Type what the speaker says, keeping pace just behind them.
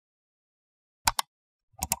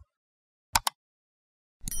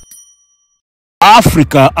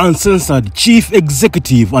Africa Uncensored Chief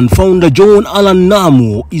Executive and Founder John Allan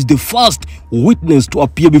Namu is the first witness to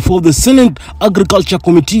appear before the Senate Agriculture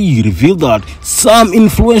Committee, revealed that some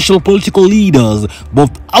influential political leaders, both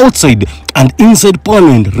outside and inside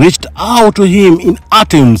Parliament, reached out to him in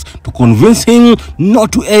attempts to convince him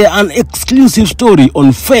not to air an exclusive story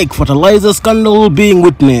on fake fertilizer scandal being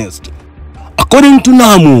witnessed. According to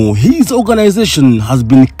Namu, his organization has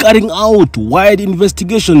been carrying out wide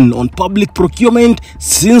investigation on public procurement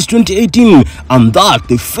since 2018, and that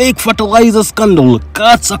the fake fertilizer scandal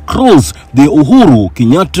cuts across the Uhuru,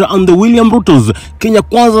 Kenyatta and the William Ruto's Kenya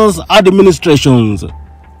Kwanza's administrations.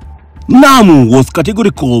 Namu was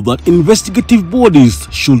categorical that investigative bodies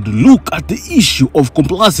should look at the issue of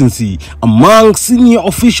complacency among senior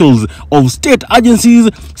officials of state agencies,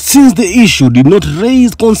 since the issue did not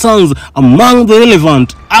raise concerns among the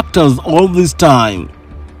relevant actors all this time.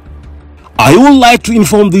 I would like to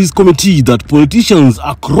inform this committee that politicians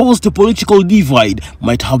across the political divide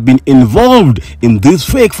might have been involved in this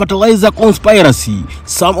fake fertilizer conspiracy.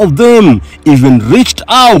 Some of them even reached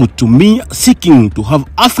out to me seeking to have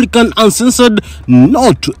African Uncensored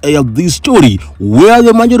not to air this story, where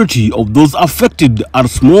the majority of those affected are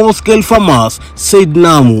small-scale farmers, said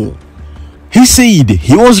Namu. He said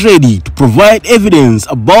he was ready to provide evidence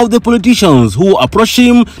about the politicians who approached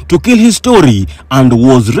him to kill his story and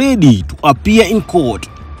was ready to appear in court.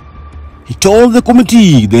 He told the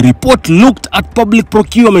committee the report looked at public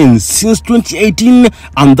procurement since 2018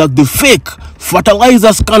 and that the fake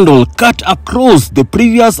fertilizer scandal cut across the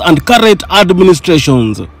previous and current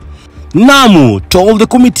administrations. Namu told the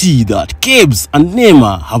committee that KEBS and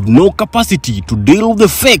NEMA have no capacity to deal with the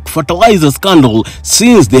fake fertilizer scandal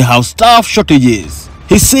since they have staff shortages.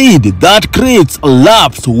 He said that creates a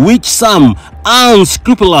lapse which some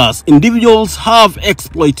unscrupulous individuals have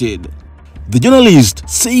exploited. The journalist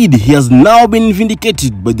said he has now been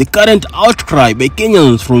vindicated by the current outcry by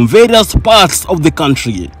Kenyans from various parts of the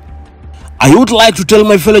country. I would like to tell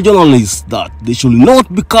my fellow journalists that they should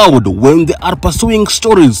not be cowed when they are pursuing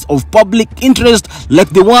stories of public interest like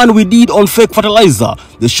the one we did on fake fertilizer.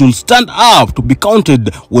 They should stand up to be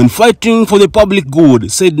counted when fighting for the public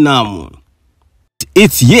good, said Namu.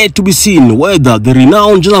 It's yet to be seen whether the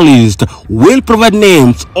renowned journalist will provide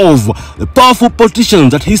names of the powerful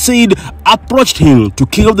politicians that he said approached him to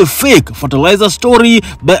kill the fake fertilizer story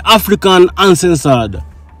by African Uncensored.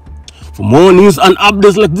 For more news and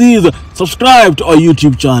updates like these, subscribe to our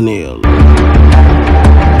YouTube channel.